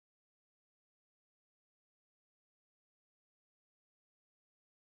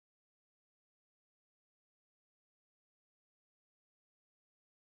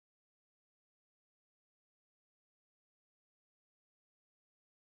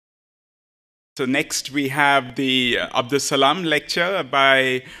So next we have the ABDUS SALAM lecture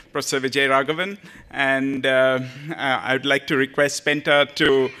by Professor VijayRaghavan. And I would like to request Penta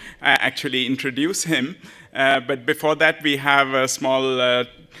to actually introduce him. But before that, we have a small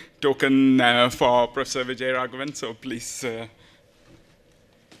token for Professor VijayRaghavan. So please.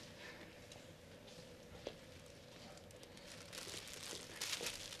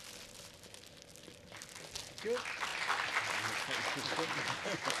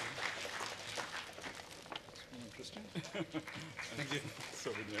 Interesting. Thank you. So,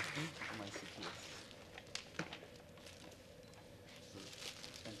 my CTS.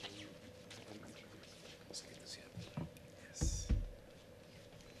 Yes.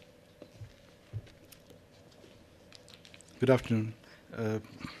 Good afternoon.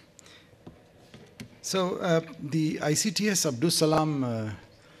 The ICTS ABDUS SALAM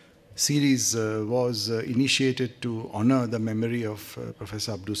series was initiated to honor the memory of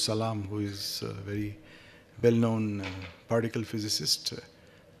Professor ABDUS SALAM, who is a very well-known particle physicist.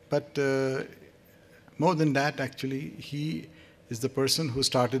 But more than that, actually, he is the person who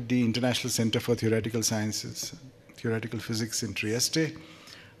started the International Center for Theoretical Sciences, Theoretical Physics in Trieste,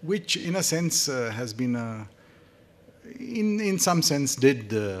 which in a sense has been, in some sense,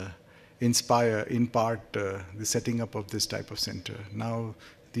 did inspire, in part, the setting up of this type of center. Now,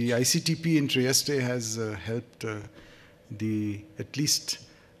 the ICTP in Trieste has helped at least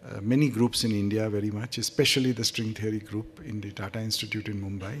many groups in India very much, especially the string theory group in the Tata Institute in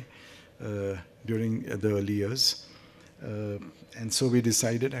Mumbai during the early years. And so we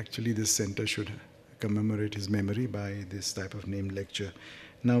decided actually this center should commemorate his memory by this type of named lecture.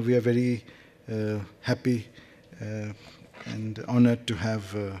 Now we are very happy and honored to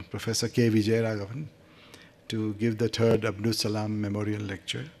have Professor K. VijayRaghavan to give the third ABDUS SALAM Memorial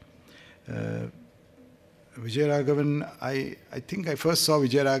Lecture. VijayRaghavan, I think I first saw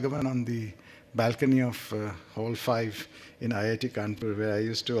VijayRaghavan on the balcony of Hall 5 in IIT Kanpur, where I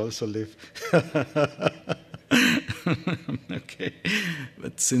used to also live. Okay,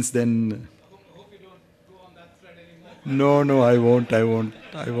 but since then... I hope you don't go on that thread anymore. No, I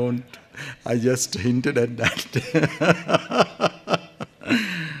won't. I just hinted at that.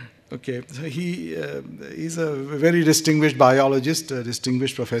 Okay, so he is a very distinguished biologist, a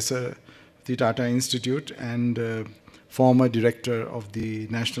distinguished professor at the Tata Institute, and former director of the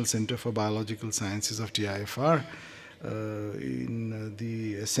National Center for Biological Sciences of TIFR. In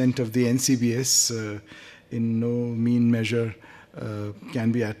the ascent of the NCBS, in no mean measure,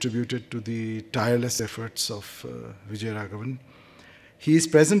 can be attributed to the tireless efforts of VijayRaghavan. He is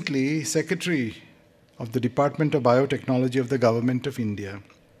presently Secretary of the Department of Biotechnology of the Government of India.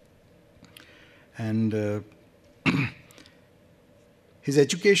 And his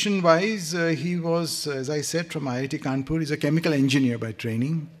education-wise, he was, as I said, from IIT Kanpur. He's a chemical engineer by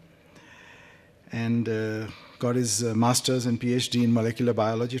training, and got his master's and PhD in molecular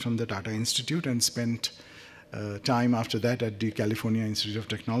biology from the Tata Institute, and spent time after that at the California Institute of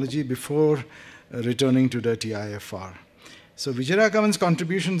Technology before returning to the TIFR. So VijayRaghavan's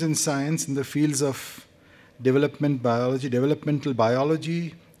contributions in science in the fields of developmental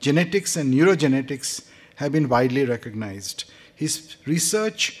biology, genetics and neurogenetics have been widely recognized. His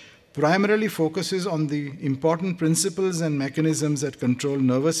research primarily focuses on the important principles and mechanisms that control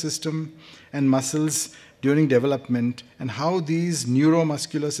nervous system and muscles during development, and how these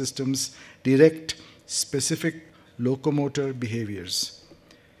neuromuscular systems direct specific locomotor behaviors.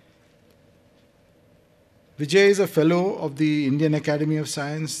 Vijay is a fellow of the Indian Academy of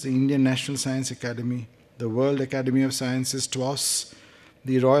Science, the Indian National Science Academy, the World Academy of Sciences, TWAS,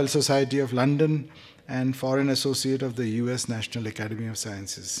 the Royal Society of London, and Foreign Associate of the US National Academy of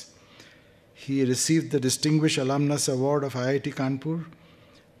Sciences. He received the Distinguished Alumnus Award of IIT Kanpur,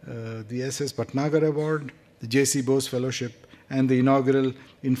 the SS Bhatnagar Award, the J.C. Bose Fellowship, and the inaugural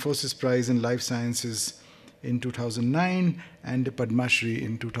Infosys Prize in Life Sciences in 2009, and the Padma Shri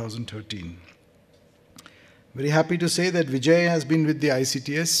in 2013. Very happy to say that Vijay has been with the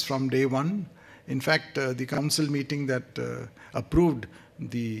ICTS from day one. In fact, the council meeting that approved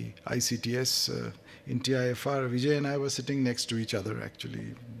the ICTS in TIFR, Vijay and I were sitting next to each other,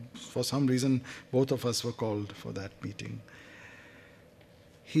 actually. For some reason, both of us were called for that meeting.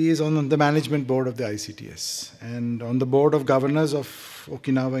 He is on the management board of the ICTS and on the board of governors of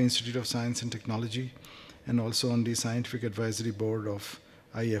Okinawa Institute of Science and Technology, and also on the scientific advisory board of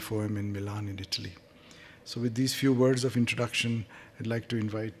IFOM in Milan in Italy. So with these few words of introduction, I'd like to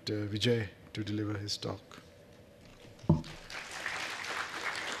invite Vijay to deliver his talk.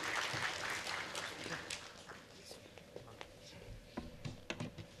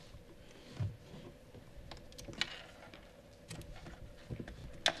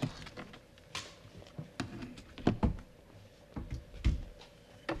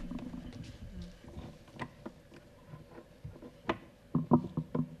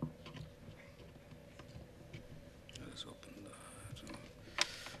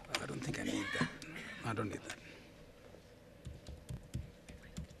 I don't need that.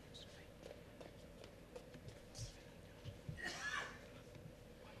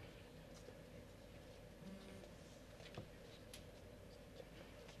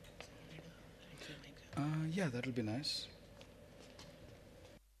 Yeah, that'll be nice.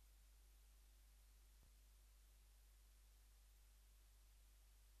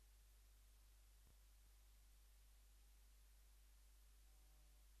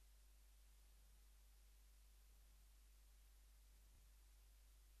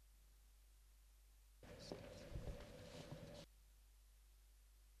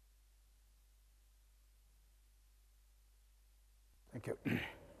 Thank you.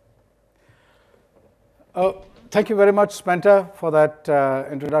 Thank you very much, Spencer, for that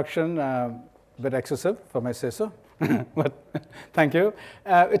introduction. A bit excessive, if I may say so, but thank you.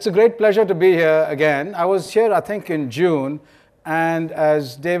 It's a great pleasure to be here again. I was here, I think, in June, and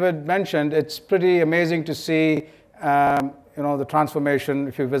as David mentioned, it's pretty amazing to see the transformation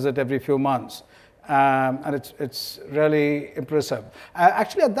if you visit every few months. And it's really impressive.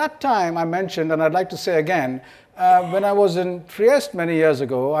 Actually, at that time, I mentioned, and I'd like to say again, when I was in Trieste many years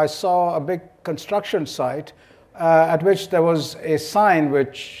ago, I saw a big construction site at which there was a sign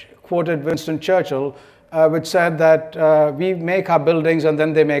which quoted Winston Churchill, which said that we make our buildings and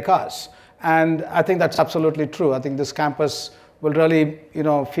then they make us. And I think that's absolutely true. I think this campus will really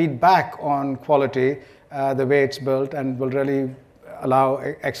feed back on quality, the way it's built, and will really allow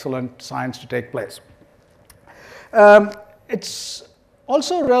excellent science to take place. It's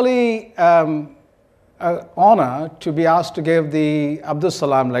also really an honor to be asked to give the ABDUS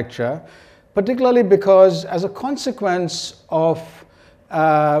lecture, particularly because as a consequence of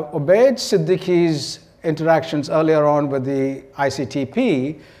Ubaid Siddiqui's interactions earlier on with the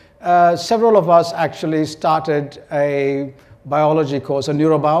ICTP, several of us actually started a biology course, a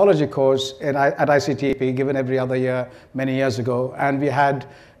neurobiology course at ICTP, given every other year many years ago. And we had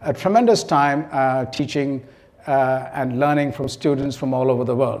a tremendous time teaching and learning from students from all over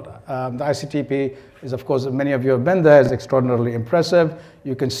the world. The ICTP is, of course, many of you have been there, is extraordinarily impressive.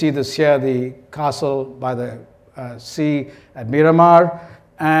 You can see this here, the castle by the sea at Miramar.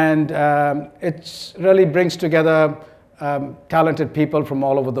 And it really brings together talented people from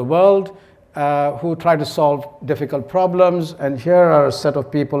all over the world who try to solve difficult problems. And here are a set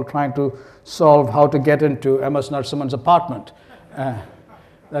of people trying to solve how to get into MS Narasimhan's apartment.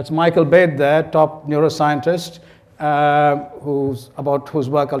 That's Michael Bate there, top neuroscientist, whose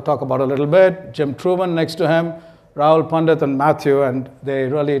work I'll talk about a little bit. Jim Truman next to him, Rahul Pandit and Matthew, and they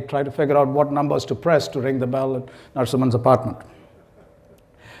really try to figure out what numbers to press to ring the bell at Narasimhan's apartment.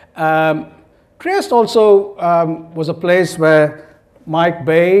 Trieste also was a place where Mike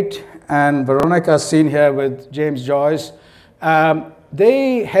Bate and Veronica, seen here with James Joyce,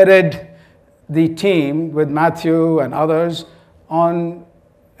 they headed the team with Matthew and others on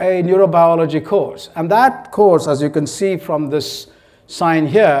a neurobiology course. And that course, as you can see from this sign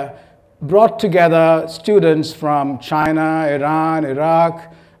here, brought together students from China, Iran,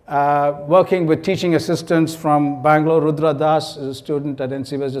 Iraq, working with teaching assistants from Bangalore. Rudra Das is a student at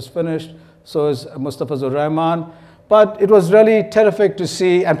NC West, just finished. So is Mustafa Zur Rahman. But it was really terrific to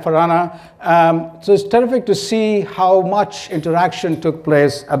see, and Farhana, so it's terrific to see how much interaction took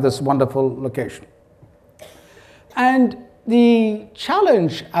place at this wonderful location. And the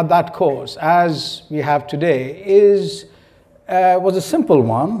challenge at that course, as we have today, was a simple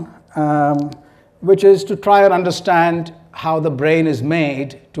one, which is to try and understand how the brain is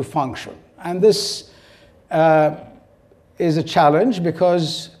made to function. And this is a challenge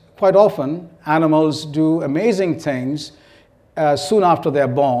because quite often animals do amazing things soon after they're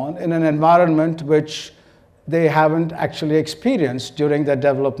born in an environment which they haven't actually experienced during their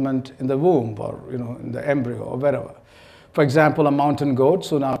development in the womb or in the embryo or wherever. For example, a mountain goat,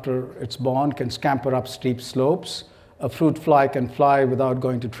 soon after it's born, can scamper up steep slopes. A fruit fly can fly without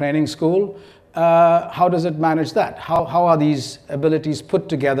going to training school. How does it manage that? How are these abilities put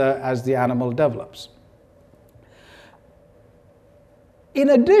together as the animal develops? In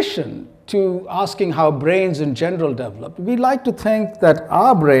addition to asking how brains in general develop, we like to think that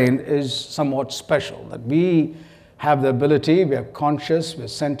our brain is somewhat special, that we have the ability, we are conscious, we're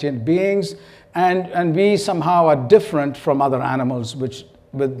sentient beings, and we somehow are different from other animals with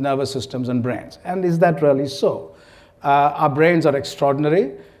nervous systems and brains. And is that really so? Our brains are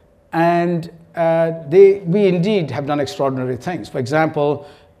extraordinary, and we indeed have done extraordinary things. For example,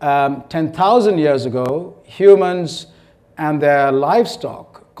 10,000 years ago, humans and their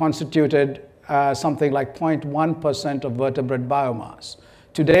livestock constituted something like 0.1% of vertebrate biomass.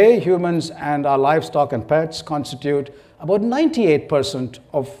 Today, humans and our livestock and pets constitute about 98%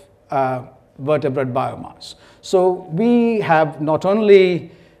 of vertebrate biomass. So we have not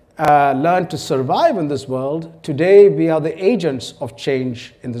only learned to survive in this world, today we are the agents of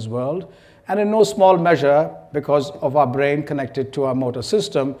change in this world, and in no small measure because of our brain connected to our motor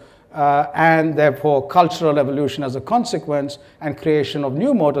system, and therefore cultural evolution as a consequence and creation of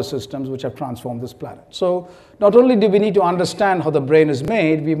new motor systems which have transformed this planet. So not only do we need to understand how the brain is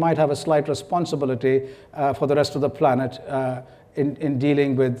made, we might have a slight responsibility for the rest of the planet in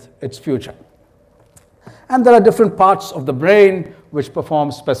dealing with its future. And there are different parts of the brain which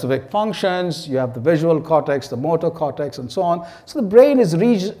perform specific functions. You have the visual cortex, the motor cortex, and so on. So the brain is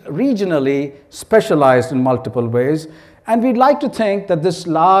regionally specialized in multiple ways. And we'd like to think that this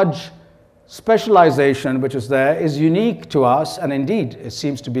large specialization which is there is unique to us, and indeed it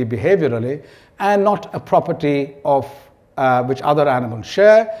seems to be behaviorally, and not a property of which other animals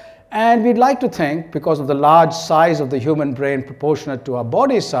share. And we'd like to think, because of the large size of the human brain proportionate to our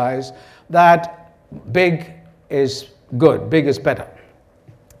body size, that big is good, big is better.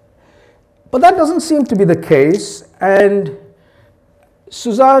 But that doesn't seem to be the case, and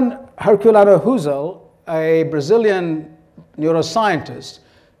Suzanne Herculano-Husel, a Brazilian neuroscientist,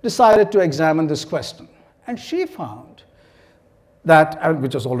 decided to examine this question. And she found that,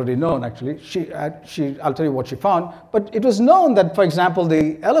 which was already known actually, I'll tell you what she found, but it was known that, for example,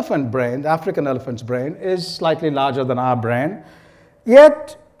 the elephant brain, the African elephant's brain, is slightly larger than our brain,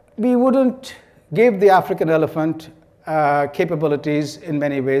 yet we wouldn't give the African elephant capabilities in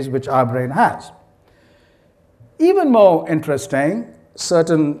many ways which our brain has. Even more interesting,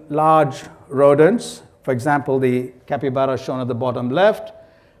 certain large rodents, for example, the capybara shown at the bottom left,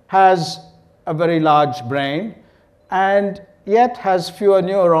 has a very large brain and yet has fewer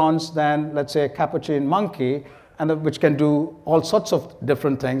neurons than, let's say, a capuchin monkey, and which can do all sorts of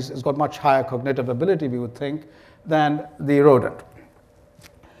different things. It's got much higher cognitive ability, we would think, than the rodent.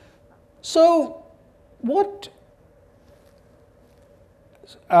 So what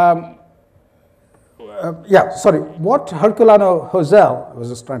Herculano-Husel, I was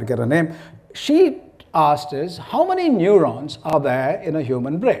just trying to get her name, she asked is, how many neurons are there in a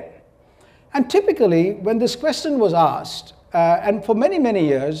human brain? And typically, when this question was asked, and for many, many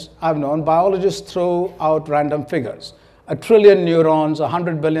years, I've known biologists throw out random figures. 1 trillion neurons,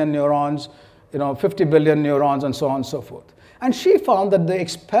 100 billion neurons, 50 billion neurons, and so on and so forth. And she found that the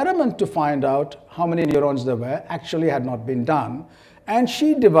experiment to find out how many neurons there were actually had not been done. And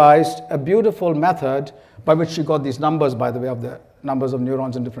she devised a beautiful method by which she got these numbers, by the way, of the numbers of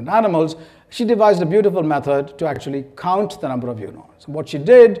neurons in different animals. She devised a beautiful method to actually count the number of neurons. What she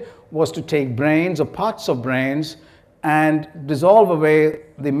did was to take brains or parts of brains and dissolve away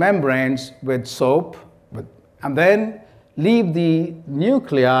the membranes with soap, and then leave the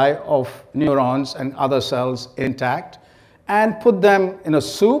nuclei of neurons and other cells intact, and put them in a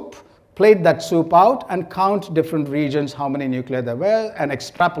soup, plate that soup out, and count different regions, how many nuclei there were, and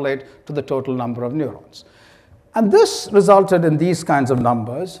extrapolate to the total number of neurons. And this resulted in these kinds of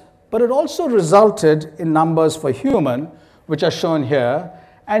numbers, but it also resulted in numbers for human, which are shown here.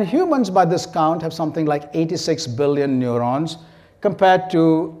 And humans, by this count, have something like 86 billion neurons, compared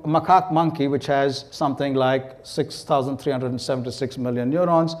to a macaque monkey, which has something like 6,376 million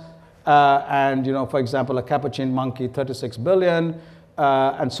neurons. And, for example, a capuchin monkey, 36 billion,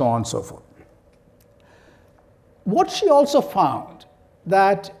 and so on and so forth. What she also found,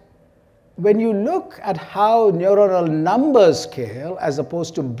 that when you look at how neuronal numbers scale as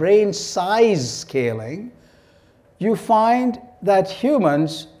opposed to brain size scaling, you find that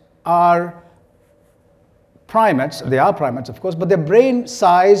humans are primates. They are primates, of course, but their brain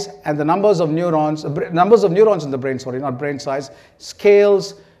size and the numbers of neurons in the brain, not brain size,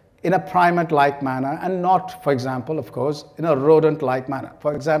 scales in a primate-like manner, and not, for example, of course, in a rodent-like manner.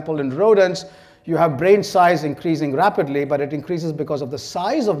 For example, in rodents, you have brain size increasing rapidly, but it increases because of the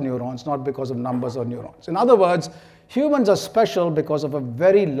size of neurons, not because of numbers of neurons. In other words, humans are special because of a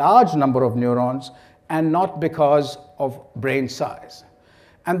very large number of neurons and not because of brain size.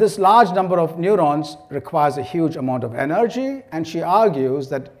 And this large number of neurons requires a huge amount of energy, and she argues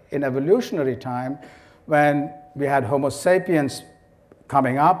that in evolutionary time, when we had Homo sapiens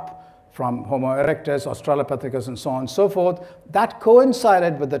coming up from Homo erectus, Australopithecus, and so on and so forth, that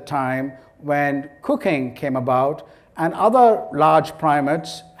coincided with the time when cooking came about, and other large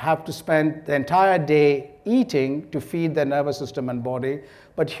primates have to spend the entire day eating to feed their nervous system and body,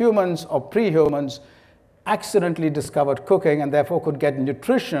 but humans or pre-humans accidentally discovered cooking and therefore could get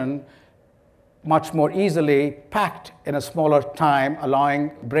nutrition much more easily packed in a smaller time,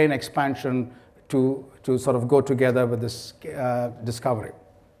 allowing brain expansion to sort of go together with this discovery.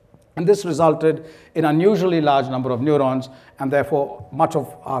 And this resulted in unusually large number of neurons, and therefore much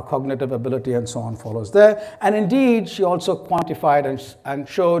of our cognitive ability and so on follows there. And indeed, she also quantified and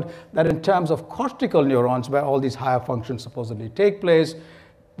showed that in terms of cortical neurons, where all these higher functions supposedly take place,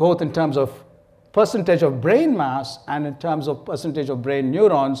 both in terms of percentage of brain mass and in terms of percentage of brain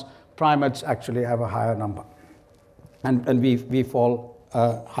neurons, primates actually have a higher number. And we fall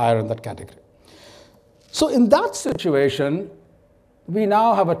higher in that category. So in that situation, we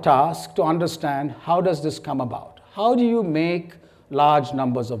now have a task to understand how does this come about? How do you make large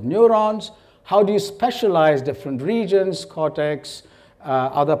numbers of neurons? How do you specialize different regions, cortex,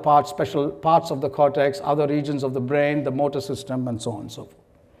 other parts, special parts of the cortex, other regions of the brain, the motor system, and so on and so forth?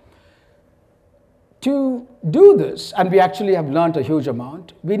 To do this, and we actually have learned a huge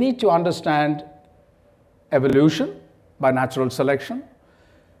amount, we need to understand evolution by natural selection.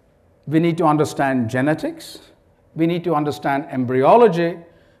 We need to understand genetics. We need to understand embryology,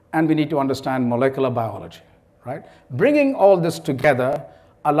 and we need to understand molecular biology, right? Bringing all this together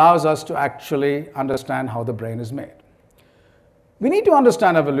allows us to actually understand how the brain is made. We need to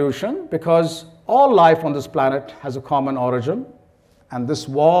understand evolution because all life on this planet has a common origin, and this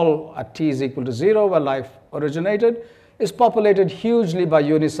wall at t is equal to 0, where life originated, is populated hugely by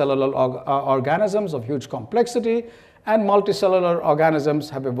unicellular organisms of huge complexity, and multicellular organisms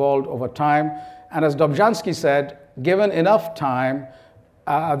have evolved over time. And as Dobzhansky said, given enough time,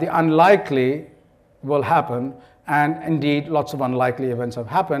 the unlikely will happen, and indeed lots of unlikely events have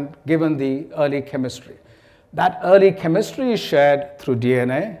happened given the early chemistry. That early chemistry is shared through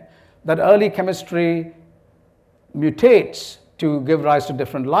DNA. That early chemistry mutates to give rise to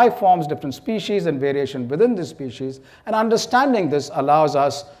different life forms, different species, and variation within the species. And understanding this allows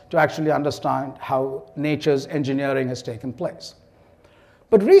us to actually understand how nature's engineering has taken place.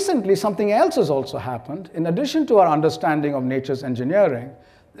 But recently, something else has also happened. In addition to our understanding of nature's engineering,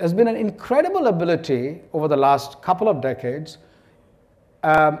 there's been an incredible ability over the last couple of decades,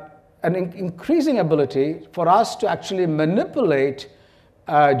 an increasing ability for us to actually manipulate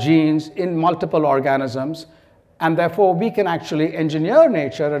genes in multiple organisms, and therefore we can actually engineer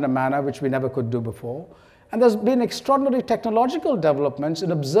nature in a manner which we never could do before. And there's been extraordinary technological developments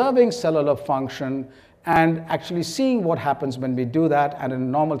in observing cellular function and actually seeing what happens when we do that and in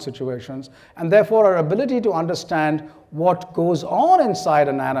normal situations. And therefore our ability to understand what goes on inside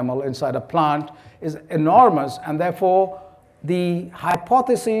an animal, inside a plant, is enormous. And therefore the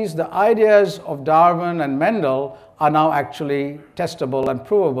hypotheses, the ideas of Darwin and Mendel are now actually testable and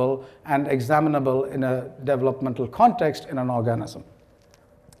provable and examinable in a developmental context in an organism.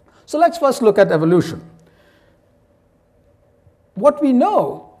 So let's first look at evolution. What we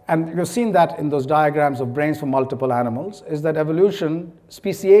know, and you've seen that in those diagrams of brains for multiple animals, is that evolution,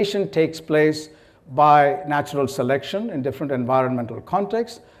 speciation takes place by natural selection in different environmental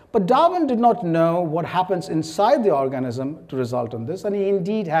contexts. But Darwin did not know what happens inside the organism to result in this, and he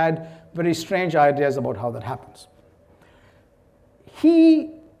indeed had very strange ideas about how that happens.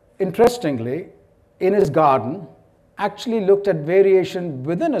 He, interestingly, in his garden, actually looked at variation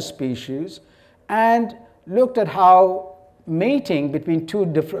within a species and looked at how mating between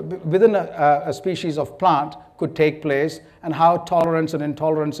within a species of plant could take place, and how tolerance and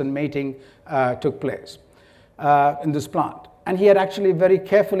intolerance and mating took place in this plant. And he had actually very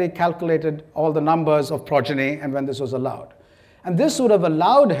carefully calculated all the numbers of progeny and when this was allowed. And this would have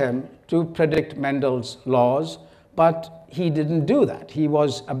allowed him to predict Mendel's laws, but he didn't do that. He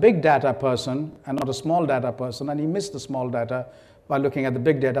was a big data person and not a small data person, and he missed the small data by looking at the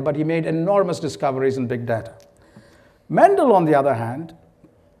big data, but he made enormous discoveries in big data. Mendel, on the other hand,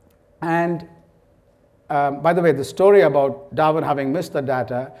 and by the way, the story about Darwin having missed the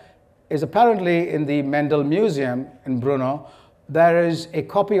data is apparently in the Mendel Museum in Brno. There is a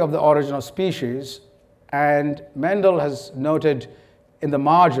copy of The Origin of Species, and Mendel has noted in the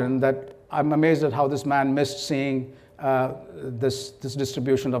margin that I'm amazed at how this man missed seeing this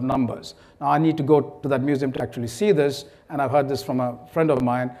distribution of numbers. Now, I need to go to that museum to actually see this, and I've heard this from a friend of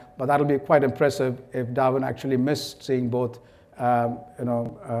mine, but that'll be quite impressive if Darwin actually missed seeing both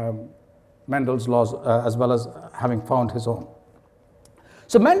Mendel's laws as well as having found his own.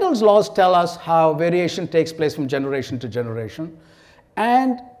 So Mendel's laws tell us how variation takes place from generation to generation,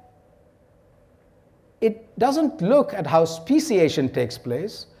 and it doesn't look at how speciation takes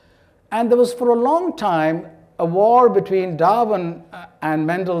place. And there was for a long time a war between Darwin and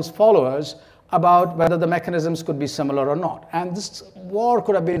Mendel's followers about whether the mechanisms could be similar or not. And this war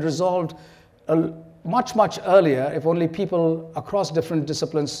could have been resolved much, much earlier if only people across different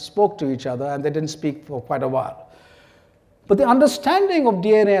disciplines spoke to each other, and they didn't speak for quite a while. But the understanding of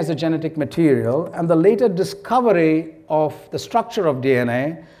DNA as a genetic material and the later discovery of the structure of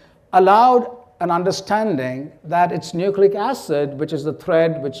DNA allowed an understanding that it's nucleic acid, which is the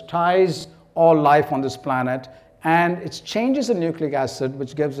thread which ties all life on this planet, and it's changes in nucleic acid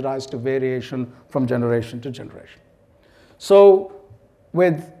which gives rise to variation from generation to generation. So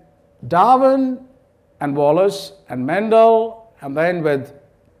with Darwin and Wallace and Mendel, and then with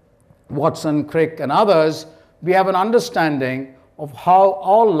Watson, Crick, and others, we have an understanding of how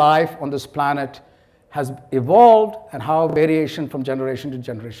all life on this planet has evolved and how variation from generation to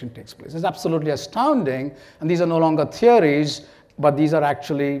generation takes place. It's absolutely astounding, and these are no longer theories, but these are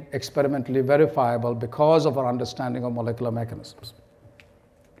actually experimentally verifiable because of our understanding of molecular mechanisms.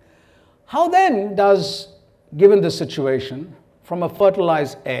 How then does, given this situation, from a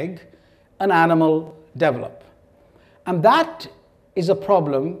fertilized egg, an animal develop? And that is a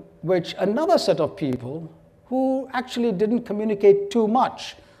problem which another set of people who actually didn't communicate too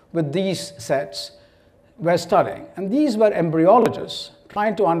much with these sets were studying. And these were embryologists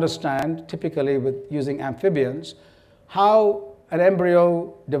trying to understand, typically with using amphibians, how an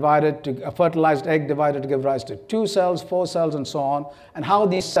embryo divided to a fertilized egg divided to give rise to 2 cells, 4 cells, and so on, and how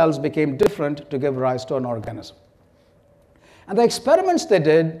these cells became different to give rise to an organism. And the experiments they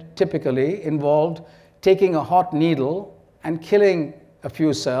did typically involved taking a hot needle and killing a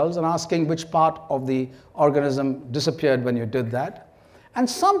few cells and asking which part of the organism disappeared when you did that. And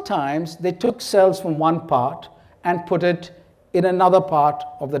sometimes they took cells from one part and put it in another part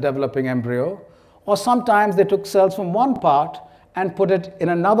of the developing embryo, or sometimes they took cells from one part and put it in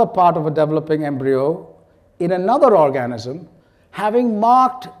another part of a developing embryo in another organism, having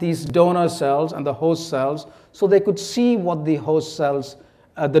marked these donor cells and the host cells so they could see what the host cells,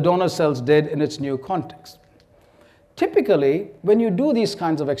 the donor cells did in its new context. Typically, when you do these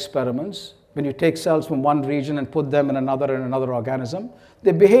kinds of experiments, when you take cells from one region and put them in another organism,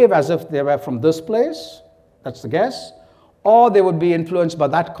 they behave as if they were from this place, that's the guess, or they would be influenced by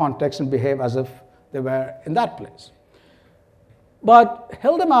that context and behave as if they were in that place. But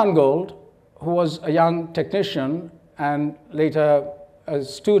Hilde Mangold, who was a young technician and later a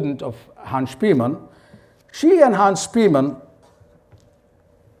student of Hans Spearman, she and Hans Spearman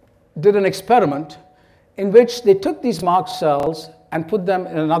did an experiment in which they took these marked cells and put them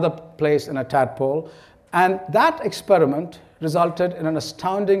in another place in a tadpole, and that experiment resulted in an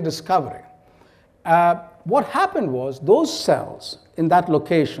astounding discovery. What happened was those cells in that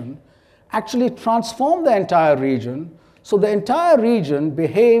location actually transformed the entire region, so the entire region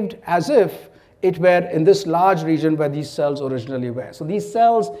behaved as if it were in this large region where these cells originally were. So these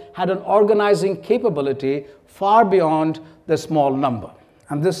cells had an organizing capability far beyond the small number.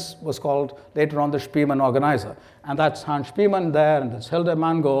 And this was called later on the Spearman organizer. And that's Hans Spearman there, and that's Hilde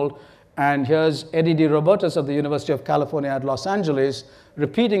Mangold. And here's Eddie de Robertis of the University of California at Los Angeles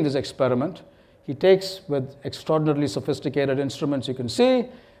repeating this experiment. He takes, with extraordinarily sophisticated instruments, you can see,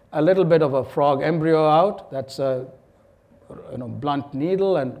 a little bit of a frog embryo out. That's a blunt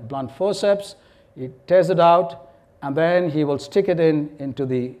needle and blunt forceps. He tears it out, and then he will stick it into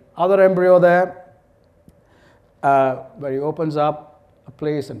the other embryo there, where he opens up a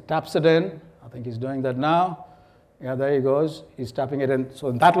place and taps it in. I think he's doing that now. Yeah, there he goes. He's tapping it in. So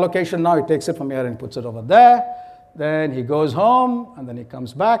in that location now, he takes it from here and puts it over there. Then he goes home, and then he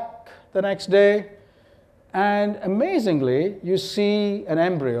comes back the next day. And amazingly, you see an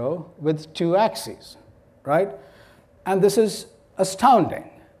embryo with 2 axes, right? And this is astounding.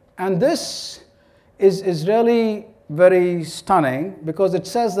 And this is really very stunning because it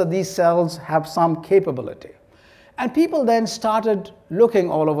says that these cells have some capability. And people then started looking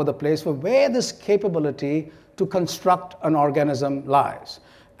all over the place for where this capability to construct an organism lies.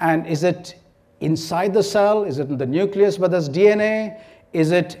 And is it inside the cell? Is it in the nucleus where there's DNA?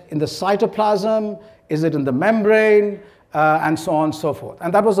 Is it in the cytoplasm? Is it in the membrane? And so on and so forth.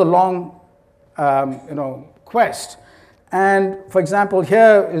 And that was a long quest. And for example,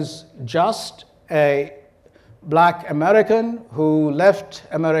 here is just a black American who left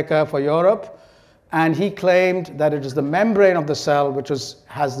America for Europe. And he claimed that it is the membrane of the cell which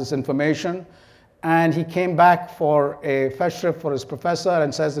has this information. And he came back for a fellowship for his professor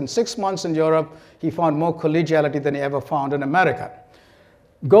and says in 6 months in Europe, he found more collegiality than he ever found in America.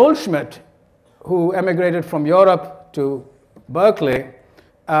 Goldschmidt, who emigrated from Europe to Berkeley,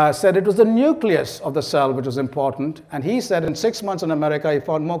 said it was the nucleus of the cell which was important. And he said in 6 months in America, he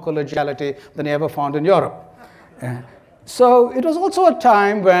found more collegiality than he ever found in Europe. So it was also a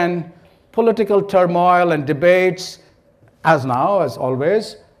time when political turmoil and debates, as now, as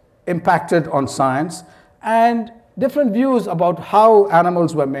always, impacted on science, and different views about how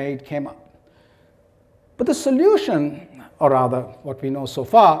animals were made came up. But the solution, or rather what we know so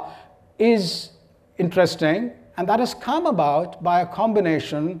far, is interesting, and that has come about by a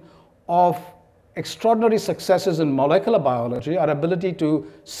combination of extraordinary successes in molecular biology, our ability to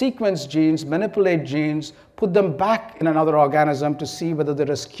sequence genes, manipulate genes, put them back in another organism to see whether they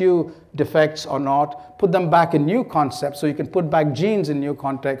rescue defects or not, put them back in new concepts, so you can put back genes in new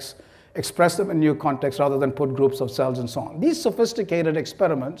contexts, express them in new contexts rather than put groups of cells and so on. These sophisticated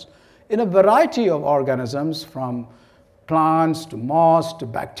experiments in a variety of organisms, from plants to moss to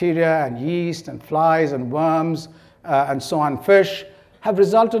bacteria and yeast and flies and worms and so on, fish, have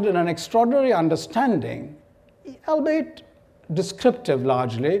resulted in an extraordinary understanding, albeit descriptive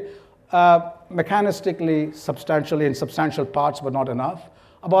largely, mechanistically, substantially in substantial parts but not enough,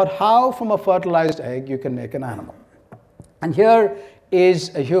 about how from a fertilized egg you can make an animal. And here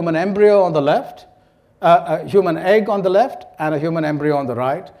is a human embryo on the left, a human egg on the left, and a human embryo on the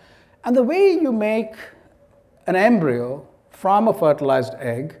right. And the way you make an embryo from a fertilized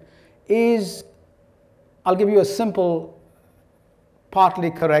egg is, I'll give you a simple,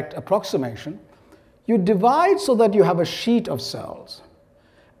 partly correct approximation. You divide so that you have a sheet of cells,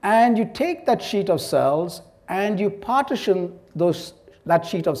 and you take that sheet of cells and you partition that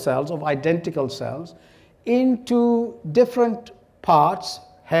sheet of cells, of identical cells, into different parts,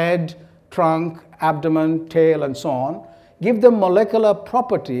 head, trunk, abdomen, tail, and so on, give them molecular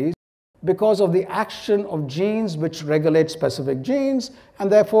properties because of the action of genes which regulate specific genes,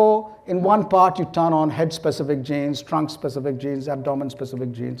 and therefore in one part you turn on head-specific genes, trunk-specific genes,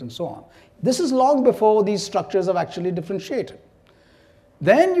 abdomen-specific genes, and so on. This is long before these structures have actually differentiated.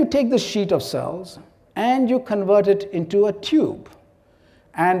 Then you take the sheet of cells and you convert it into a tube.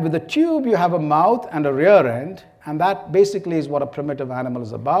 And with the tube you have a mouth and a rear end, and that basically is what a primitive animal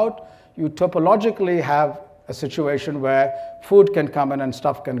is about. You topologically have a situation where food can come in and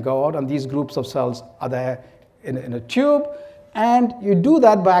stuff can go out, and these groups of cells are there in a tube, and you do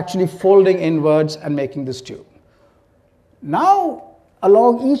that by actually folding inwards and making this tube. Now,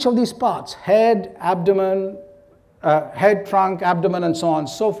 along each of these parts, head, abdomen, head, trunk, abdomen, and so on and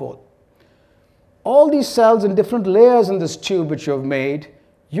so forth, all these cells in different layers in this tube which you have made,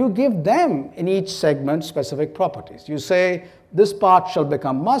 you give them in each segment specific properties. You say, this part shall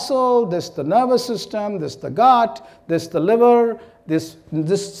become muscle, this the nervous system, this the gut, this the liver, this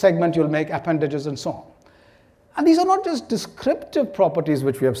segment you'll make appendages, and so on. And these are not just descriptive properties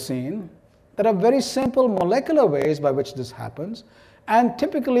which we have seen. There are very simple molecular ways by which this happens, and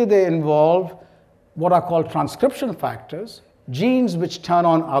typically they involve what are called transcription factors, genes which turn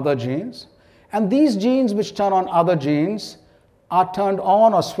on other genes, and these genes which turn on other genes are turned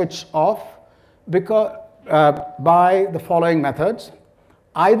on or switched off because, by the following methods.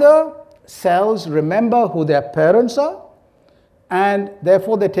 Either cells remember who their parents are, and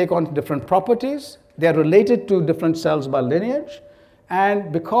therefore they take on different properties. They are related to different cells by lineage,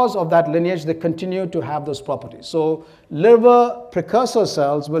 and because of that lineage they continue to have those properties. So liver precursor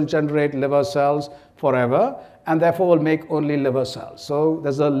cells will generate liver cells forever, and therefore will make only liver cells. So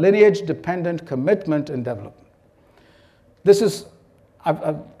there's a lineage dependent commitment in development. This is,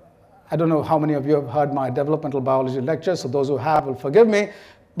 I don't know how many of you have heard my developmental biology lectures, so those who have will forgive me,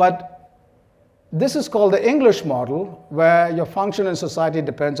 but this is called the English model, where your function in society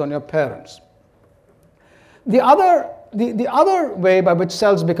depends on your parents. The other way by which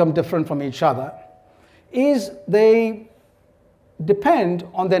cells become different from each other is they depend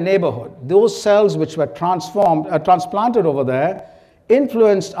on their neighborhood. Those cells which were transplanted over there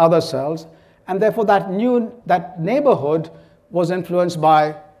influenced other cells, and therefore that neighborhood was influenced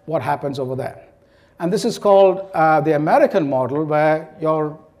by what happens over there. And this is called the American model, where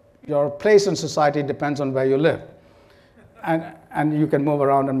your place in society depends on where you live. And you can move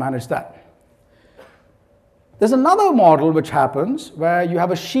around and manage that. There's another model which happens where you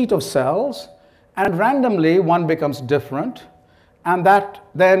have a sheet of cells, and randomly one becomes different, and that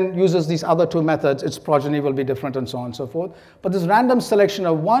then uses these other two methods. Its progeny will be different and so on and so forth. But this random selection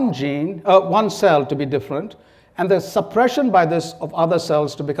of one cell to be different, and the suppression by this of other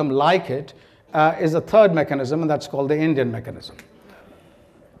cells to become like it is a third mechanism, and that's called the Indian mechanism.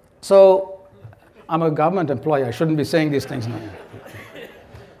 So I'm a government employee. I shouldn't be saying these things now.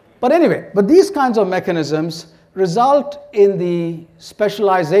 But anyway, these kinds of mechanisms result in the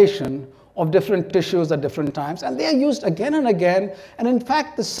specialization of different tissues at different times, and they are used again and again, and in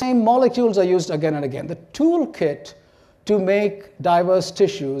fact the same molecules are used again and again. The toolkit to make diverse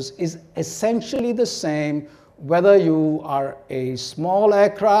tissues is essentially the same whether you are a small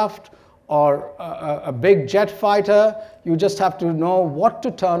aircraft or a big jet fighter. You just have to know what to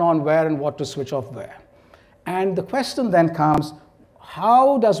turn on where and what to switch off where. And the question then comes,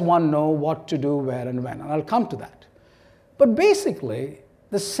 how does one know what to do where and when? And I'll come to that. But basically,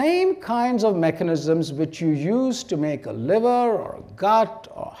 the same kinds of mechanisms which you use to make a liver or a gut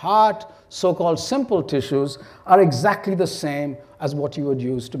or heart, so-called simple tissues, are exactly the same as what you would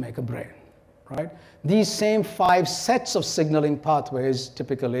use to make a brain, right? These same 5 sets of signaling pathways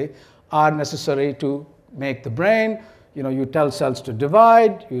typically are necessary to make the brain. You know, you tell cells to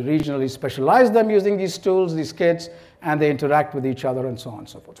divide, you regionally specialize them using these tools, these kits, and they interact with each other and so on and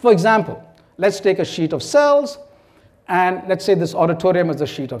so forth. For example, let's take a sheet of cells, and let's say this auditorium is a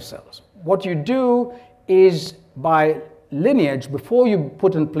sheet of cells. What you do is, by lineage, before you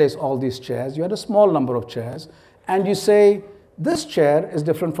put in place all these chairs, you had a small number of chairs, and you say, this chair is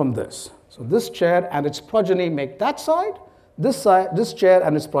different from this. So this chair and its progeny make that side, this chair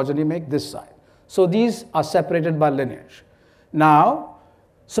and its progeny make this side. So these are separated by lineage. Now,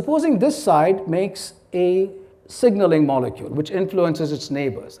 supposing this side makes a signaling molecule which influences its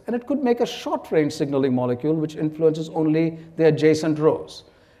neighbors, and it could make a short-range signaling molecule which influences only the adjacent rows.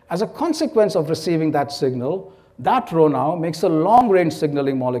 As a consequence of receiving that signal, that row now makes a long-range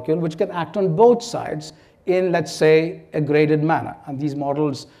signaling molecule which can act on both sides in, let's say, a graded manner. And these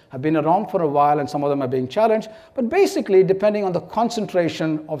models have been around for a while, and some of them are being challenged. But basically, depending on the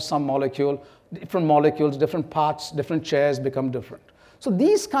concentration of some molecule, different molecules, different parts, different chairs become different. So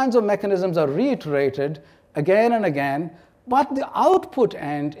these kinds of mechanisms are reiterated again and again, but the output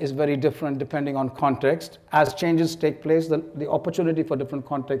end is very different depending on context. As changes take place, the opportunity for different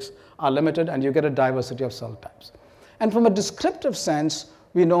contexts are limited, and you get a diversity of cell types. And from a descriptive sense,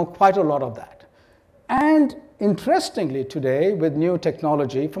 we know quite a lot of that. And interestingly today, with new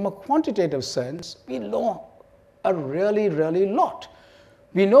technology, from a quantitative sense, we know a really, really lot.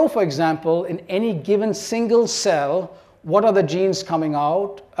 We know, for example, in any given single cell, what are the genes coming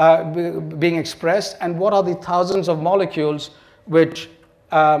out, being expressed, and what are the thousands of molecules which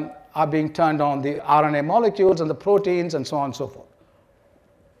are being turned on, the RNA molecules and the proteins and so on and so forth.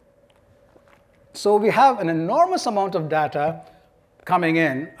 So we have an enormous amount of data coming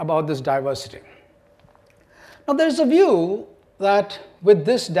in about this diversity. Now there's a view that with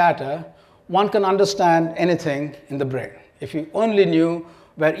this data, one can understand anything in the brain. If you only knew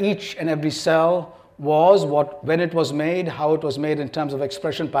where each and every cell was, when it was made, how it was made in terms of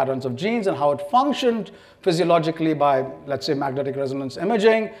expression patterns of genes, and how it functioned physiologically by, let's say, magnetic resonance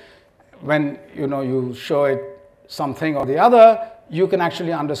imaging. When you show it something or the other, you can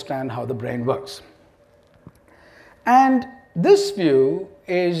actually understand how the brain works. And this view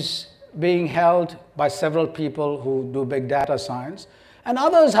is being held by several people who do big data science, and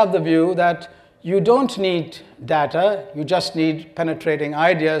others have the view that you don't need data, you just need penetrating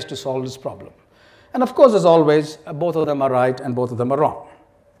ideas to solve this problem. And of course, as always, both of them are right and both of them are wrong.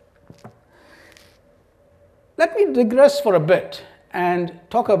 Let me digress for a bit and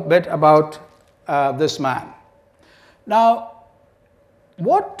talk a bit about this man. Now,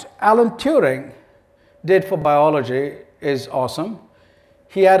 what Alan Turing did for biology is awesome.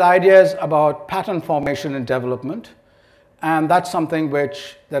 He had ideas about pattern formation and development, and that's something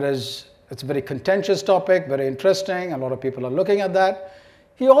which it's a very contentious topic, very interesting, a lot of people are looking at that.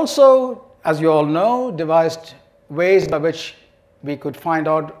 He also, as you all know, devised ways by which we could find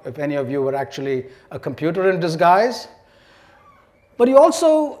out if any of you were actually a computer in disguise. But he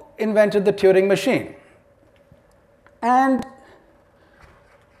also invented the Turing machine. And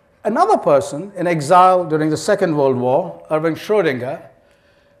another person in exile during the Second World War, Erwin Schrödinger,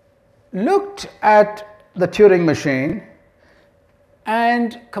 looked at the Turing machine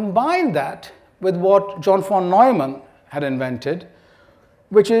and combined that with what John von Neumann had invented,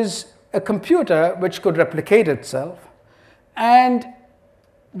 which is a computer which could replicate itself. And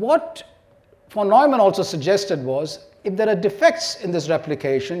what von Neumann also suggested was, if there are defects in this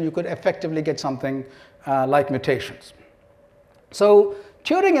replication, you could effectively get something like mutations. So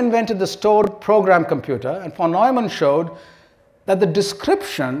Turing invented the stored program computer, and von Neumann showed that the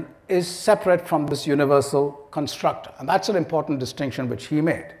description is separate from this universal constructor. And that's an important distinction which he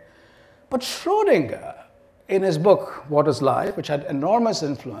made. But Schrödinger, in his book, What is Life, which had enormous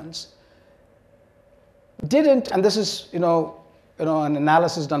influence, didn't, and this is an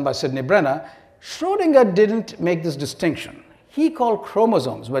analysis done by Sidney Brenner, Schrödinger didn't make this distinction. He called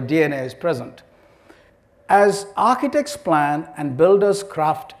chromosomes, where DNA is present, as architect's plan and builder's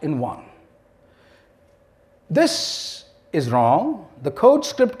craft in one. This is wrong. The code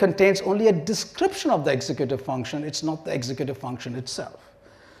script contains only a description of the executive function. It's not the executive function itself.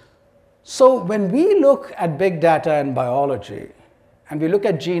 So when we look at big data in biology, and we look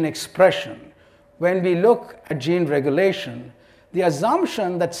at gene expression, when we look at gene regulation, the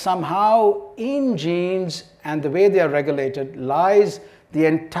assumption that somehow in genes and the way they are regulated lies the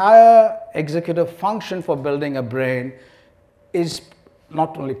entire executive function for building a brain is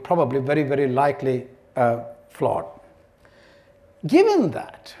not only probably, very, very likely flawed. Given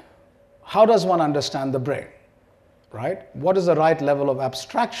that, how does one understand the brain, right? What is the right level of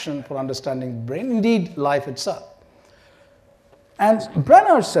abstraction for understanding the brain, indeed life itself? And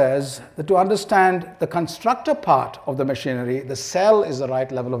Brenner says that to understand the constructor part of the machinery, the cell is the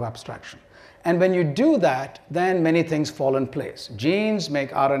right level of abstraction. And when you do that, then many things fall in place. Genes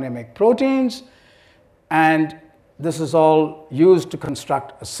make RNA, make proteins, and this is all used to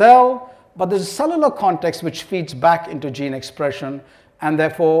construct a cell, but there's a cellular context which feeds back into gene expression, and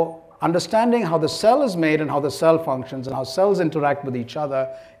therefore understanding how the cell is made and how the cell functions and how cells interact with each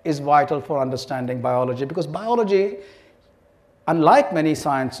other is vital for understanding biology, because biology, unlike many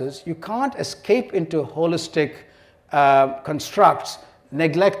sciences, you can't escape into holistic constructs,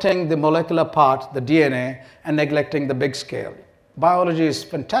 neglecting the molecular part, the DNA, and neglecting the big scale. Biology is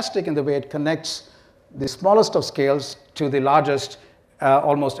fantastic in the way it connects the smallest of scales to the largest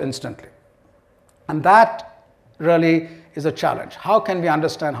almost instantly. And that really is a challenge. How can we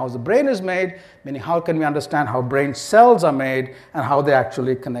understand how the brain is made? Meaning, how can we understand how brain cells are made and how they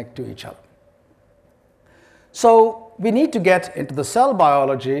actually connect to each other? So we need to get into the cell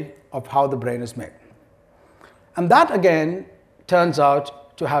biology of how the brain is made. And that, again, turns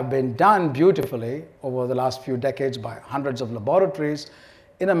out to have been done beautifully over the last few decades by hundreds of laboratories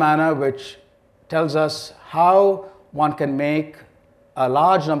in a manner which tells us how one can make a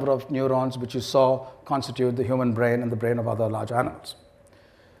large number of neurons, which you saw constitute the human brain and the brain of other large animals.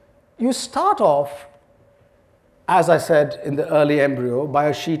 You start off, as I said, in the early embryo by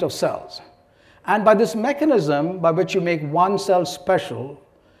a sheet of cells. And by this mechanism by which you make one cell special,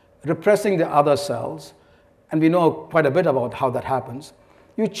 repressing the other cells, and we know quite a bit about how that happens,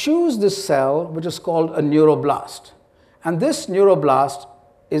 you choose this cell which is called a neuroblast. And this neuroblast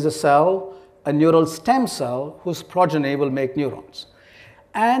is a cell, a neural stem cell, whose progeny will make neurons.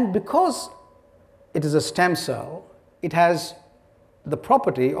 And because it is a stem cell, it has the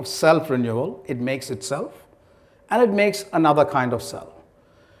property of self-renewal. It makes itself, and it makes another kind of cell.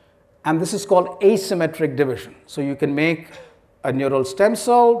 And this is called asymmetric division. So you can make a neural stem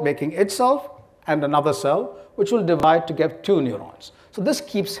cell making itself and another cell which will divide to get two neurons. So this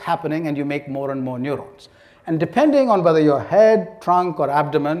keeps happening, and you make more and more neurons. And depending on whether your head, trunk, or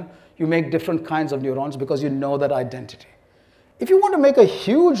abdomen, you make different kinds of neurons because you know that identity. If you want to make a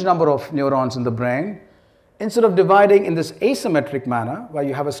huge number of neurons in the brain, instead of dividing in this asymmetric manner, where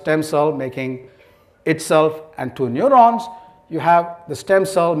you have a stem cell making itself and two neurons, you have the stem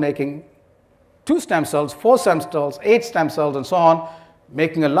cell making two stem cells, four stem cells, 8 stem cells, and so on,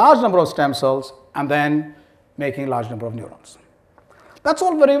 making a large number of stem cells, and then making a large number of neurons. That's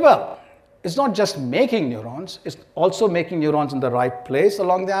all very well. It's not just making neurons, it's also making neurons in the right place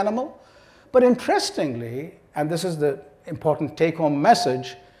along the animal. But interestingly, and this is the important take-home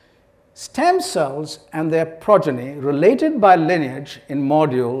message, stem cells and their progeny, related by lineage in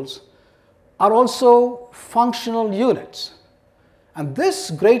modules, are also functional units. And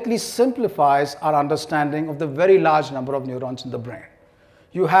this greatly simplifies our understanding of the very large number of neurons in the brain.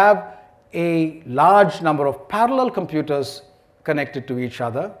 You have a large number of parallel computers connected to each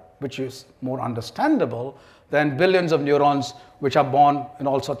other, which is more understandable than billions of neurons which are born in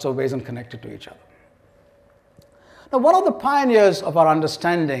all sorts of ways and connected to each other. Now, one of the pioneers of our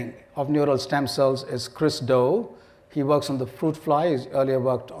understanding of neural stem cells is Chris Doe. He works on the fruit fly. He's earlier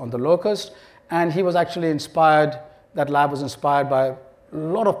worked on the locust, and he was actually inspired, that lab was inspired by a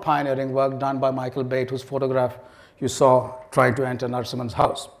lot of pioneering work done by Michael Bate, whose photograph you saw trying to enter Narasimhan's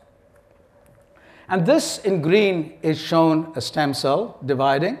house. And this in green is shown a stem cell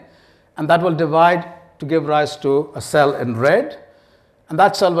dividing, and that will divide to give rise to a cell in red, and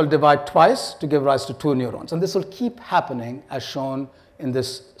that cell will divide twice to give rise to two neurons. And this will keep happening as shown in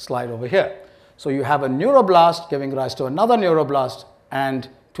this slide over here. So you have a neuroblast giving rise to another neuroblast and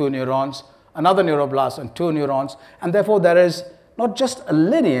two neurons, another neuroblast and two neurons, and therefore there is not just a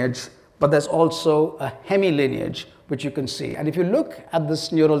lineage, but there's also a hemilineage, which you can see. And if you look at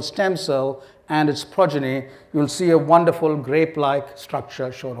this neural stem cell and its progeny, you'll see a wonderful grape-like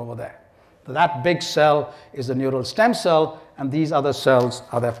structure shown over there. So that big cell is the neural stem cell, and these other cells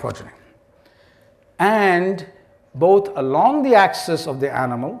are their progeny. And both along the axis of the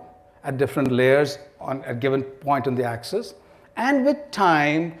animal, at different layers on a given point on the axis, and with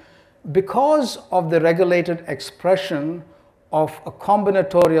time, because of the regulated expression of a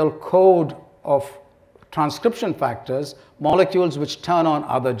combinatorial code of transcription factors, molecules which turn on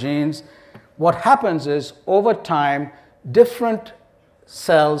other genes, what happens is, over time, different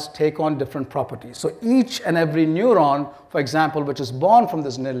cells take on different properties. So each and every neuron, for example, which is born from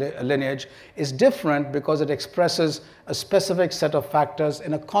this lineage is different because it expresses a specific set of factors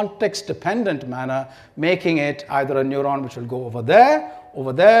in a context-dependent manner, making it either a neuron which will go over there,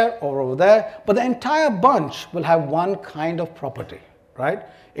 over there, or over there. But the entire bunch will have one kind of property, right?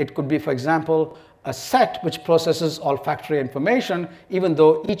 It could be, for example, a set which processes olfactory information, even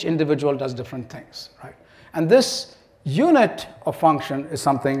though each individual does different things, right? And this unit of function is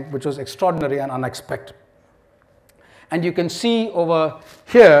something which was extraordinary and unexpected. And you can see over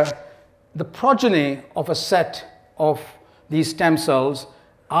here the progeny of a set of these stem cells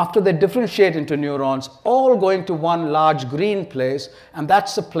after they differentiate into neurons, all going to one large green place, and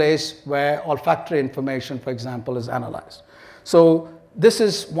that's the place where olfactory information, for example, is analyzed. So this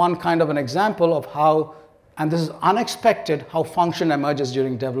is one kind of an example of how, and this is unexpected, how function emerges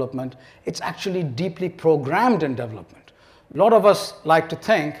during development. It's actually deeply programmed in development. A lot of us like to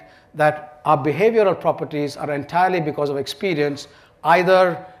think that our behavioral properties are entirely because of experience,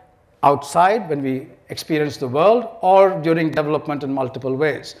 either outside when we experience the world or during development in multiple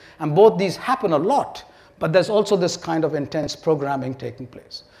ways. And both these happen a lot, but there's also this kind of intense programming taking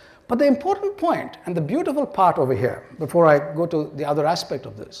place. But the important point and the beautiful part over here, before I go to the other aspect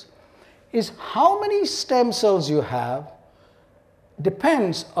of this, is how many stem cells you have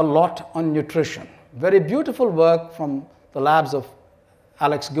depends a lot on nutrition. Very beautiful work from the labs of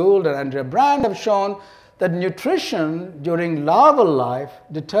Alex Gould and Andrea Brand have shown that nutrition during larval life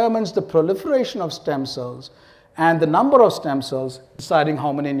determines the proliferation of stem cells and the number of stem cells deciding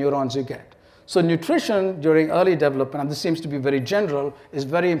how many neurons you get. So nutrition during early development, and this seems to be very general, is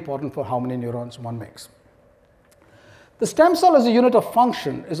very important for how many neurons one makes. The stem cell as a unit of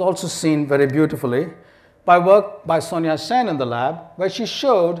function is also seen very beautifully by work by Sonia Sen in the lab, where she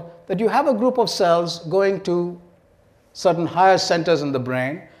showed that you have a group of cells going to certain higher centers in the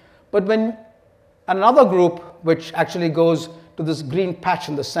brain, but when another group which actually goes to this green patch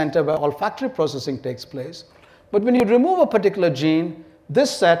in the center where olfactory processing takes place, but when you remove a particular gene,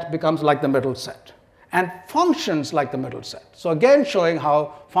 this set becomes like the middle set and functions like the middle set. So again, showing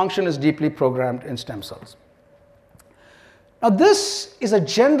how function is deeply programmed in stem cells. Now this is a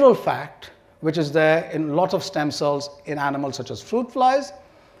general fact which is there in a lot of stem cells in animals such as fruit flies.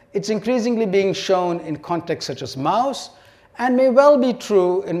 It's increasingly being shown in contexts such as mouse and may well be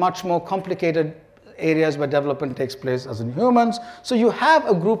true in much more complicated areas where development takes place as in humans. So you have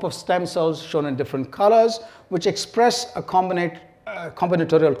a group of stem cells shown in different colors which express a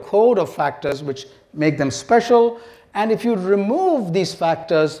combinatorial code of factors which make them special. And if you remove these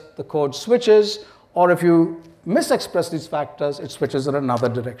factors, the code switches, or if you misexpress these factors, it switches in another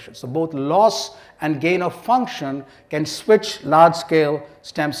direction. So both loss and gain of function can switch large-scale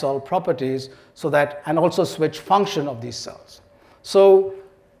stem cell properties so that, and also switch function of these cells. So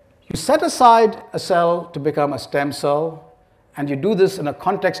you set aside a cell to become a stem cell, and you do this in a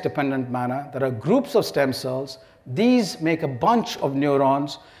context-dependent manner. There are groups of stem cells. These make a bunch of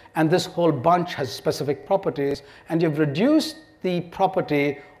neurons, and this whole bunch has specific properties, and you've reduced the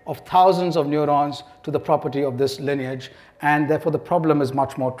property of thousands of neurons to the property of this lineage, and therefore the problem is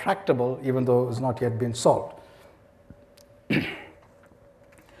much more tractable, even though it has not yet been solved.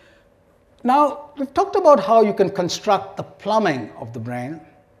 Now, we've talked about how you can construct the plumbing of the brain.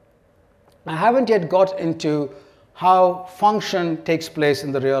 I haven't yet got into how function takes place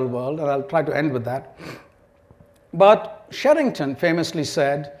in the real world, and I'll try to end with that. But Sherrington famously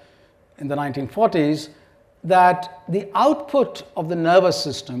said in the 1940s that the output of the nervous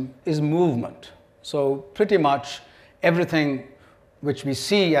system is movement. So pretty much everything which we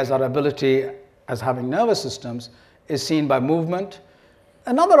see as our ability as having nervous systems is seen by movement.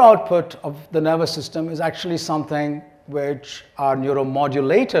 Another output of the nervous system is actually something which are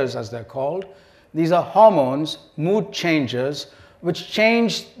neuromodulators, as they're called. These are hormones, mood changers, which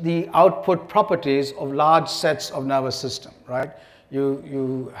change the output properties of large sets of nervous system, right?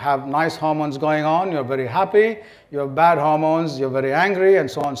 You have nice hormones going on, you're very happy. You have bad hormones, you're very angry,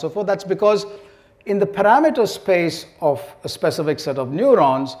 and so on and so forth. That's because in the parameter space of a specific set of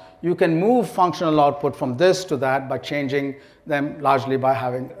neurons, you can move functional output from this to that by changing them largely by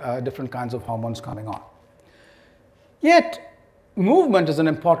having different kinds of hormones coming on. Yet, movement is an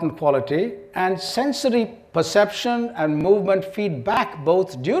important quality, and sensory perception and movement feed back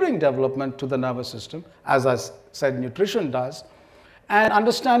both during development to the nervous system, as I said nutrition does, and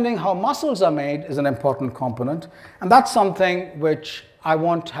understanding how muscles are made is an important component, and that's something which I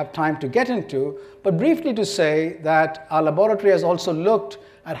won't have time to get into, but briefly to say that our laboratory has also looked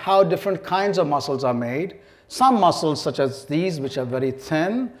at how different kinds of muscles are made. Some muscles, such as these, which are very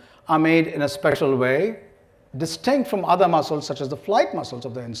thin, are made in a special way. distinct from other muscles, such as the flight muscles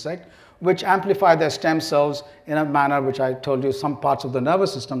of the insect, which amplify their stem cells in a manner which I told you some parts of the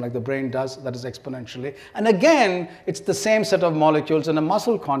nervous system, like the brain does, that is exponentially. And again, it's the same set of molecules in a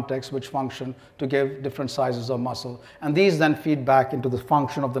muscle context which function to give different sizes of muscle. And these then feed back into the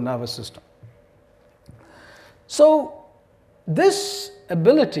function of the nervous system. So this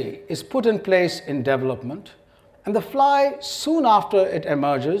ability is put in place in development, and the fly, soon after it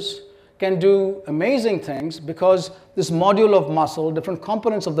emerges, can do amazing things because this module of muscle, different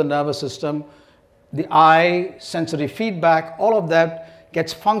components of the nervous system, the eye, sensory feedback, all of that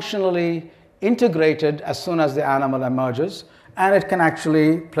gets functionally integrated as soon as the animal emerges, and it can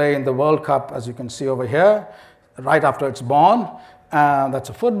actually play in the World Cup, as you can see over here, right after it's born. That's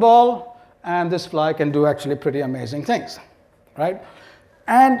a football, and this fly can do actually pretty amazing things, right?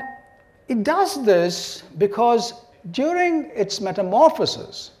 And it does this because during its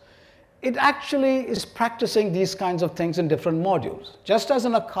metamorphosis, it actually is practicing these kinds of things in different modules. Just as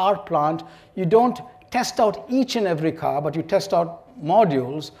in a car plant, you don't test out each and every car, but you test out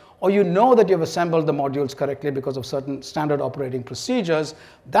modules, or you know that you've assembled the modules correctly because of certain standard operating procedures.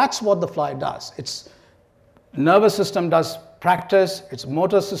 That's what the fly does. Its nervous system does practice, its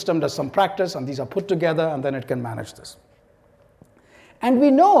motor system does some practice, and these are put together, and then it can manage this. And we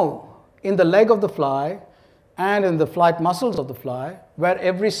know in the leg of the fly and in the flight muscles of the fly where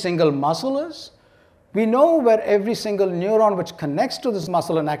every single muscle is. We know where every single neuron which connects to this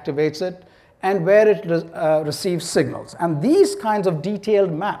muscle and activates it, and where it receives signals. And these kinds of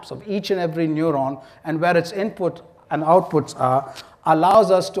detailed maps of each and every neuron and where its input and outputs are allows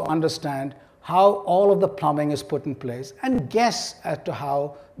us to understand how all of the plumbing is put in place and guess as to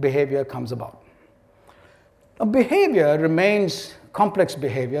how behavior comes about. Now, complex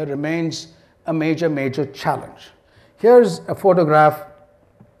behavior remains a major challenge. Here's a photograph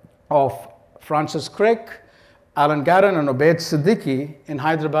of Francis Crick, Alan Garan, and Obaid Siddiqui in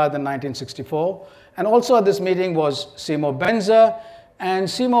Hyderabad in 1964. And also at this meeting was Seymour Benzer. And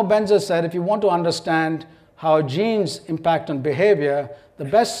Seymour Benzer said, if you want to understand how genes impact on behavior, the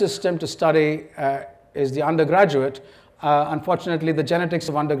best system to study is the undergraduate. Unfortunately, the genetics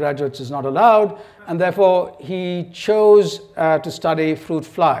of undergraduates is not allowed, and therefore he chose to study fruit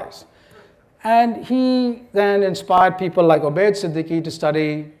flies. And he then inspired people like Obaid Siddiqui to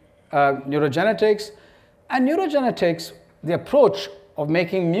study neurogenetics. And neurogenetics, the approach of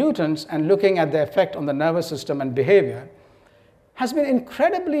making mutants and looking at the effect on the nervous system and behavior, has been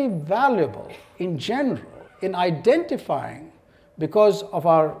incredibly valuable in general in identifying, because of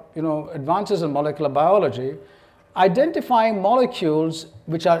our advances in molecular biology, identifying molecules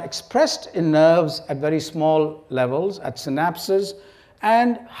which are expressed in nerves at very small levels, at synapses,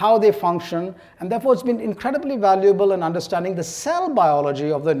 and how they function. And therefore, it's been incredibly valuable in understanding the cell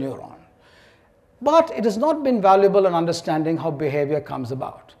biology of the neuron. But it has not been valuable in understanding how behavior comes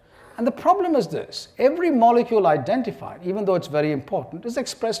about. And the problem is this: every molecule identified, even though it's very important, is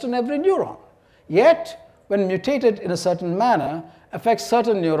expressed in every neuron. Yet, when mutated in a certain manner, affects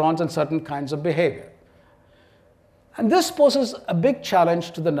certain neurons and certain kinds of behavior. And this poses a big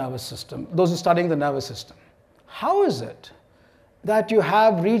challenge to the nervous system, those who are studying the nervous system. How is it that you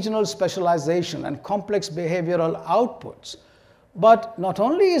have regional specialization and complex behavioral outputs, but not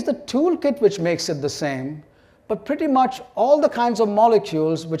only is the toolkit which makes it the same, but pretty much all the kinds of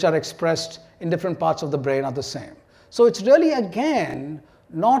molecules which are expressed in different parts of the brain are the same? So it's really, again,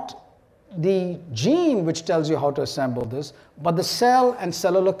 not the gene which tells you how to assemble this, but the cell and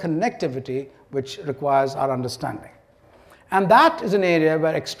cellular connectivity which requires our understanding. And that is an area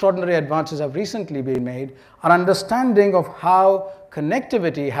where extraordinary advances have recently been made. Our understanding of how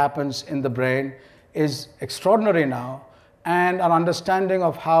connectivity happens in the brain is extraordinary now, and our understanding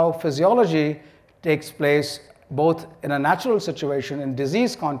of how physiology takes place both in a natural situation, in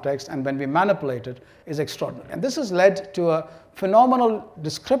disease context, and when we manipulate it is extraordinary. And this has led to a phenomenal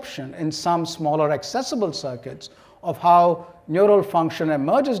description in some smaller accessible circuits of how neural function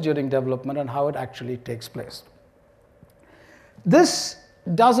emerges during development and how it actually takes place. This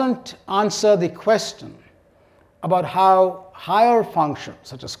doesn't answer the question about how higher functions,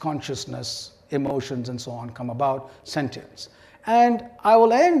 such as consciousness, emotions, and so on, come about, sentience. And I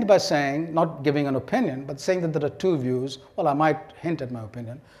will end by saying, not giving an opinion, but saying that there are two views. Well, I might hint at my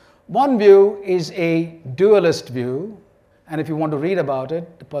opinion. One view is a dualist view, and if you want to read about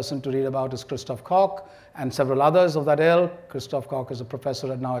it, the person to read about is Christoph Koch and several others of that ilk. Christoph Koch is a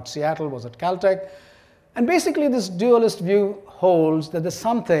professor now at Seattle, was at Caltech. And basically, this dualist view holds that there's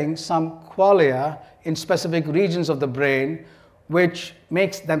something, some qualia in specific regions of the brain which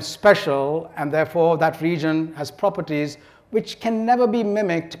makes them special, and therefore that region has properties which can never be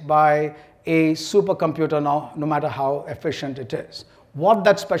mimicked by a supercomputer now, no matter how efficient it is. What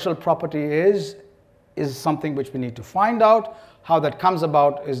that special property is something which we need to find out. How that comes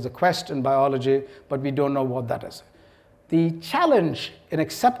about is the quest in biology, but we don't know what that is. The challenge in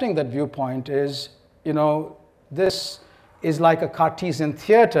accepting that viewpoint is, this is like a Cartesian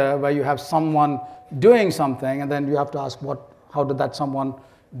theater where you have someone doing something, and then you have to ask, how did that someone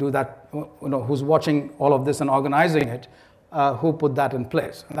do that, who's watching all of this and organizing it, who put that in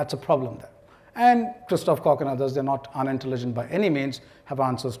place? And that's a problem there. And Christoph Koch and others, they're not unintelligent by any means, have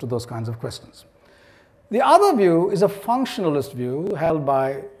answers to those kinds of questions. The other view is a functionalist view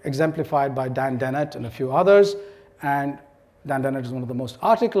exemplified by Dan Dennett and a few others, and Dan Dennett is one of the most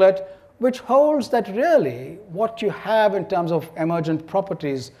articulate, which holds that really what you have in terms of emergent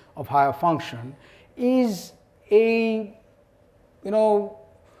properties of higher function is a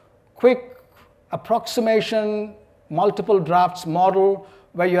quick approximation, multiple drafts model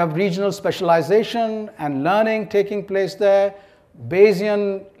where you have regional specialization and learning taking place there,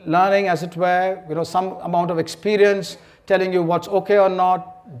 Bayesian learning, as it were, some amount of experience telling you what's okay or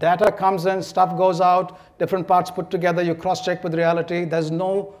not. Data comes in, stuff goes out, different parts put together, you cross-check with reality. There's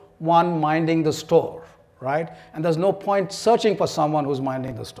no one minding the store, right? And there's no point searching for someone who's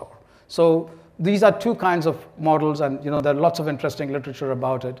minding the store. So these are two kinds of models, and there are lots of interesting literature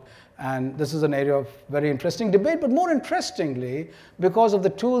about it. And this is an area of very interesting debate, but more interestingly, because of the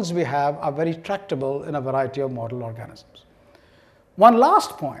tools we have, are very tractable in a variety of model organisms. One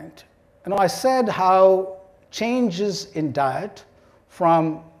last point, I said how changes in diet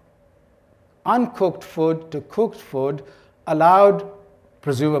from uncooked food to cooked food allowed,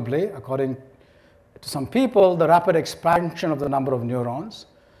 presumably, according to some people, the rapid expansion of the number of neurons.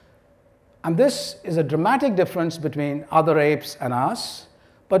 And this is a dramatic difference between other apes and us.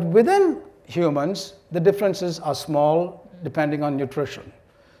 But within humans, the differences are small depending on nutrition.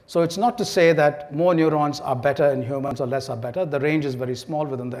 So it's not to say that more neurons are better in humans or less are better. The range is very small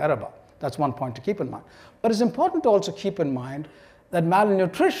within the error bar. That's one point to keep in mind. But it's important to also keep in mind that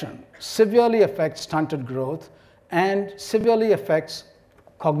malnutrition severely affects stunted growth and severely affects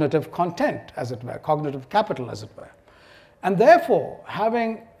cognitive content, as it were, cognitive capital, as it were. And therefore,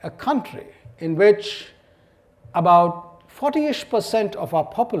 having a country in which about 40-ish% of our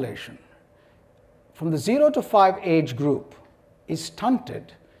population from the 0 to 5 age group is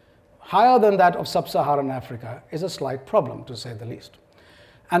stunted, higher than that of sub-Saharan Africa, is a slight problem, to say the least.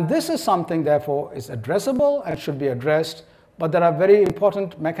 And this is something, therefore, is addressable and should be addressed, but there are very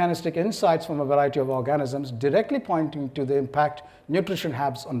important mechanistic insights from a variety of organisms directly pointing to the impact nutrition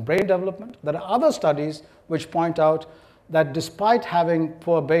has on brain development. There are other studies which point out that despite having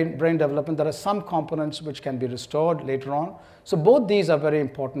poor brain development, there are some components which can be restored later on. So both these are very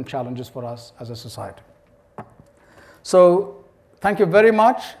important challenges for us as a society. So thank you very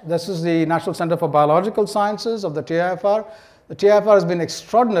much. This is the National Center for Biological Sciences of the TIFR. The TIFR has been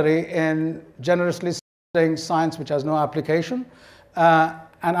extraordinary in generously studying science which has no application. And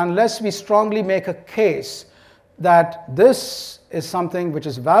unless we strongly make a case that this is something which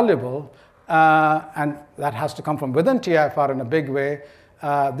is valuable, and that has to come from within TIFR in a big way,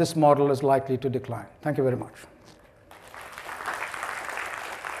 this model is likely to decline. Thank you very much.